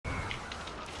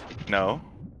No.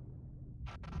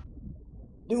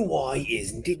 Then why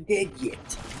isn't it dead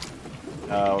yet?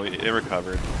 Oh, it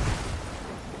recovered.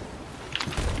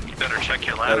 You better check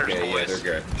your ladders, Okay, yeah, boys.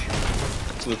 they're good.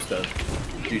 Swoop's done.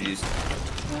 GG's.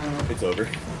 It's over.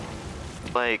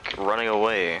 Like, running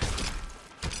away.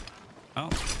 Oh.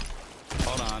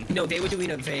 Hold on. No, they were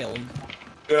doing a veil.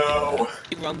 No!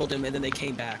 We rumbled him and then they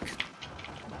came back.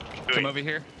 Come over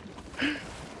here.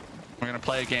 We're gonna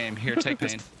play a game. Here, take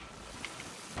this.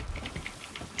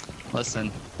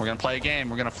 Listen, we're gonna play a game.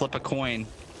 We're gonna flip a coin.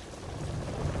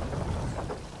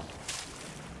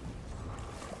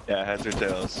 Yeah, heads or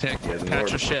tails. Pick, Yeah, the patch Lord.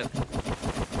 your shit.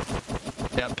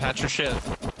 Yep, patch your shit.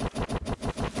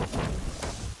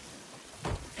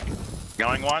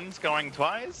 Going once, going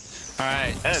twice. All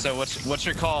right. Heads. So what's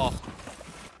your call?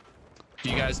 Do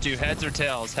you guys do heads or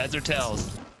tails? Heads or tails?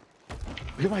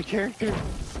 Look at my character.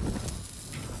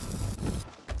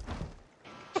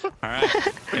 All right.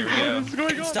 Here we go. What's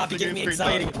going on? Stop, you The giving me game's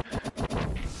anxiety.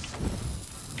 screenshot.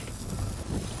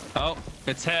 Oh,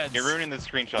 it's heads. You're ruining the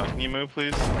screenshot. Can you move,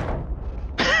 please?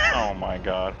 Oh my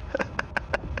god.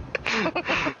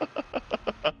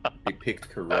 You picked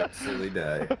correct, silly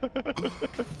die.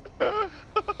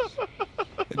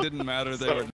 It didn't matter. They So were